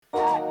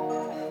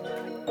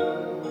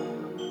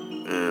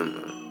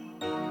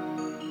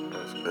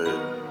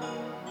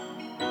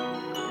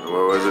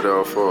shit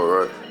out for,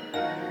 right?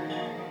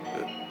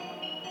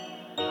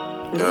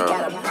 We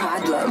got a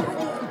problem.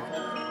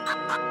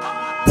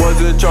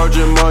 Wasn't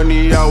charging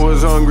money, I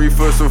was hungry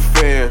for some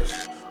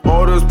fans.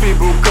 All those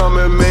people come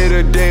and made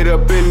a date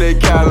up in their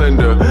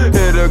calendar.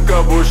 Hit a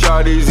couple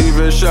shotties,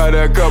 even shot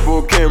a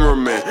couple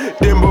cameramen.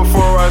 Then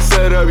before I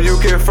set up, you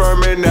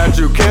confirming that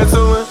you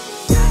canceling?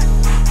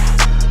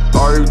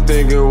 Are you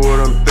thinking what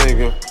I'm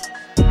thinking?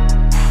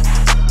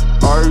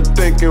 Are you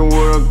thinking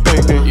what I'm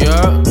thinking?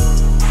 Yeah.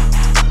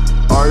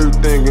 Are you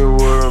thinking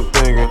what I'm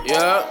thinking?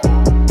 Yeah.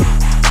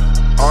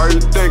 Are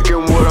you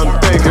thinking what I'm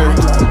thinking?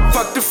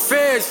 Fuck the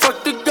feds,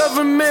 fuck the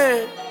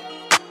government.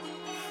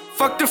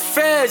 Fuck the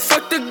feds,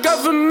 fuck the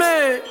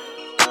government.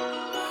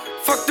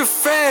 Fuck the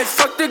feds,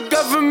 fuck the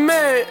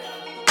government.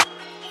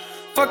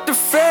 Fuck the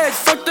feds,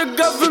 fuck the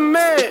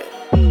government.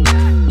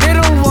 They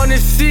don't wanna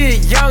see a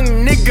young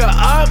nigga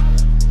up.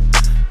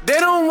 They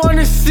don't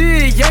wanna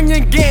see a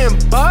youngin'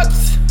 getting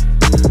bucks.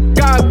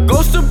 Got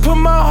ghosts to put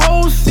my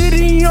whole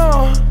city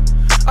on.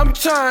 I'm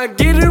tryna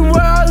get it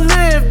where I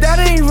live, that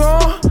ain't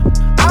wrong.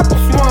 I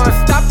just wanna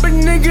stop a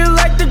nigga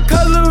like the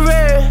color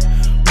red.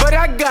 But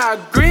I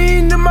got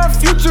green in my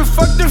future,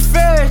 fuck the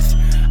feds.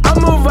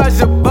 I'ma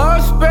rise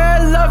above,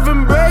 spread love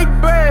and break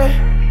bread.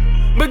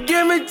 But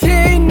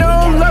guarantee no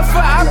love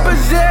for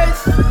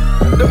opposites.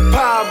 The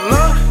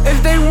problem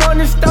is they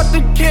wanna stop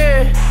the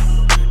kid.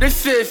 The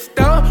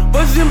system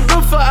wasn't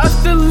built for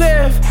us to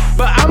live.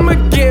 But I'ma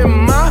get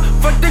mine,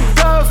 fuck the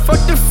gov, fuck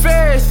the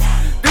feds.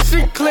 This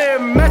a clear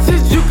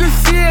message, you can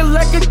see it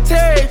like a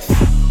text.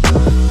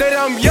 That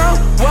I'm young,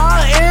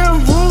 wild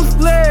and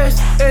ruthless.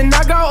 And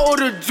I got all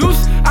the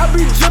juice, I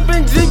be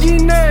drippin'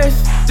 jigginess.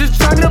 Just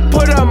tryna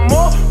put up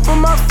more for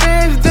my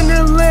fans than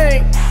the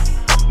link.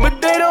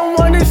 But they don't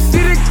wanna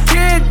see the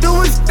kid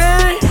do his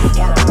thing.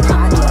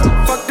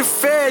 Fuck the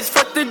feds,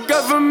 fuck the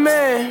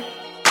government.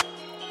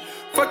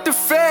 Fuck the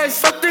feds,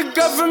 fuck the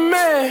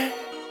government.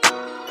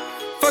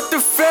 Fuck the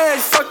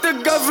feds, fuck the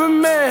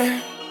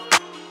government.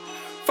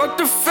 Fuck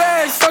the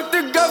feds, fuck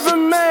the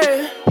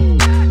government.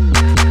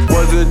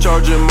 Wasn't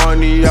charging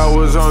money, I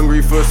was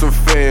hungry for some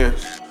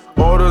fans.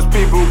 All those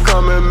people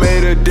come and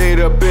made a date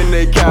up in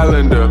their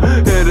calendar.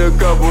 Hit a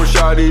couple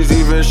shotties,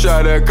 even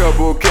shot a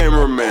couple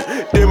cameramen.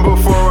 Then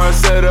before I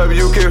set up,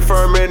 you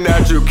confirming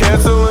that you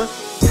canceling?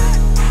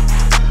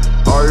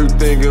 Are you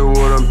thinking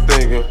what I'm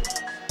thinking?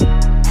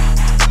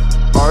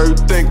 Are you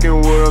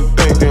thinking what I'm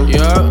thinking?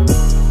 Yeah.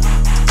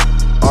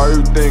 Are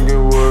you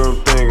thinking what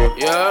I'm thinking?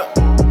 Yeah.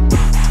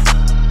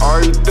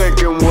 Are you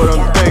thinking what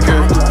I'm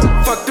thinking?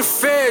 Fuck the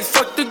feds,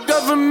 fuck the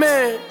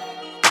government.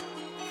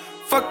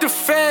 Fuck the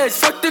feds,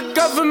 fuck the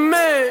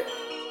government.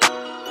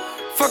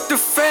 Fuck the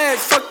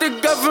feds, fuck the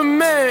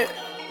government.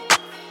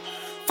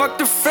 Fuck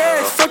the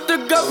feds, fuck the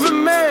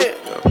government.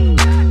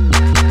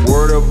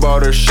 Word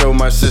about a show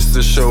my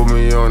sister showed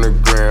me on the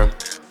gram.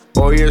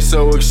 Oh yeah,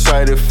 so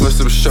excited for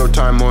some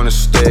showtime on the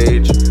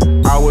stage.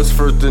 I was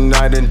first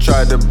tonight and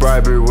tried to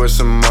bribe it with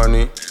some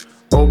money.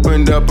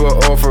 Opened up an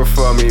offer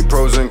for me,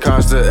 pros and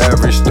cons to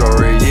every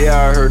story.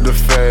 Yeah, I heard the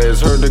feds,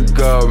 heard the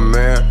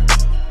government.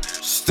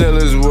 Still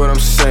is what I'm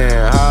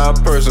saying, how a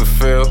person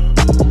feel.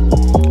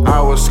 I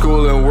was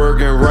schooling,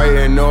 working,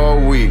 writing all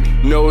week,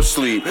 no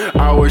sleep.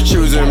 I was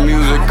choosing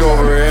music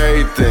over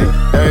everything,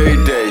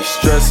 every day.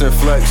 Stress and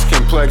flex,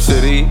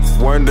 complexity,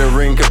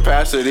 wondering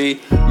capacity.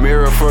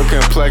 Mirror for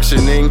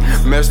complexioning,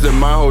 messed up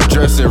my whole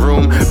dressing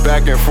room.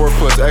 Back and forth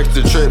plus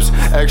extra trips,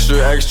 extra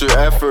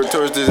effort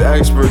towards this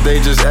expert, they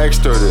just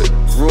extorted.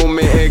 Room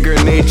in anger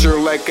nature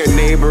like a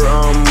neighbor,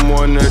 I'm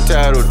on a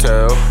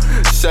tattletale.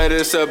 Said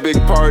it's a big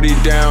party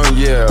down,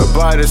 yeah,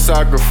 by the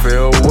soccer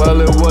field.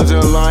 Well, it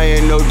wasn't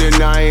lying, no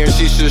denying,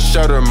 she should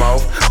shut her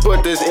mouth.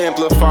 Put this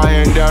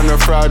amplifying down her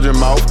fragile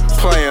mouth,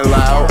 playing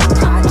loud.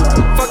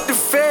 Fuck the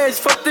feds,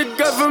 fuck the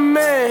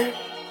government.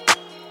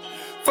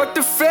 Fuck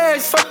the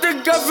feds, fuck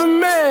the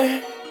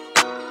government.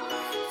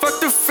 Fuck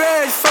the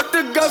feds, fuck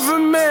the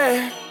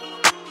government.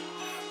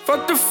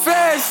 Fuck the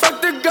feds,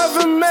 fuck the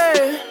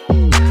government.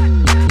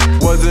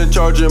 Wasn't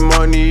charging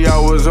money, I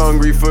was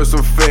hungry for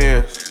some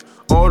fans.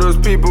 All those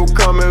people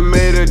come and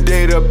made a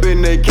date up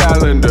in their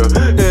calendar.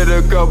 Hit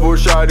a couple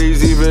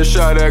shotties, even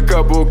shot a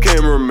couple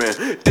cameramen.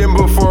 Then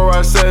before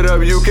I set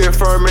up, you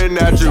confirming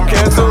that you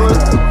canceling?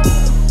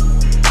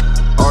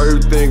 Are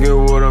you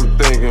thinking what I'm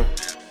thinking?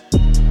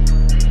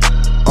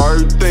 Are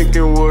you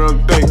thinking what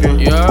I'm thinking?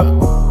 Yeah.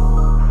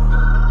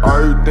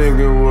 Are you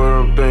thinking what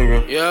I'm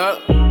thinking? Yeah.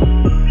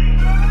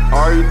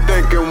 Are you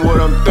thinking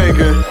what I'm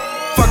thinking?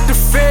 Fuck the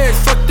feds,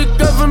 fuck the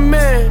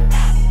government.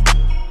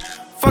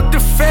 Fuck the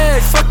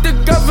feds, fuck the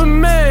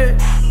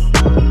government.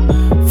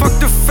 Fuck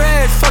the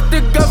feds, fuck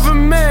the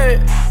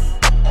government.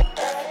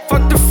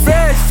 Fuck the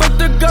feds, fuck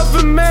the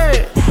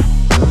government.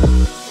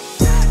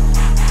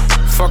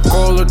 Fuck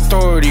all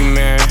authority,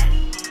 man.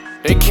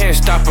 They can't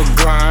stop a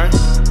grind.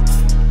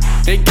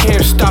 They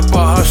can't stop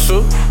a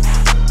hustle.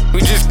 We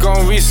just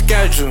gon'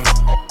 reschedule.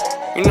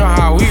 You know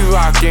how we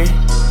rockin'.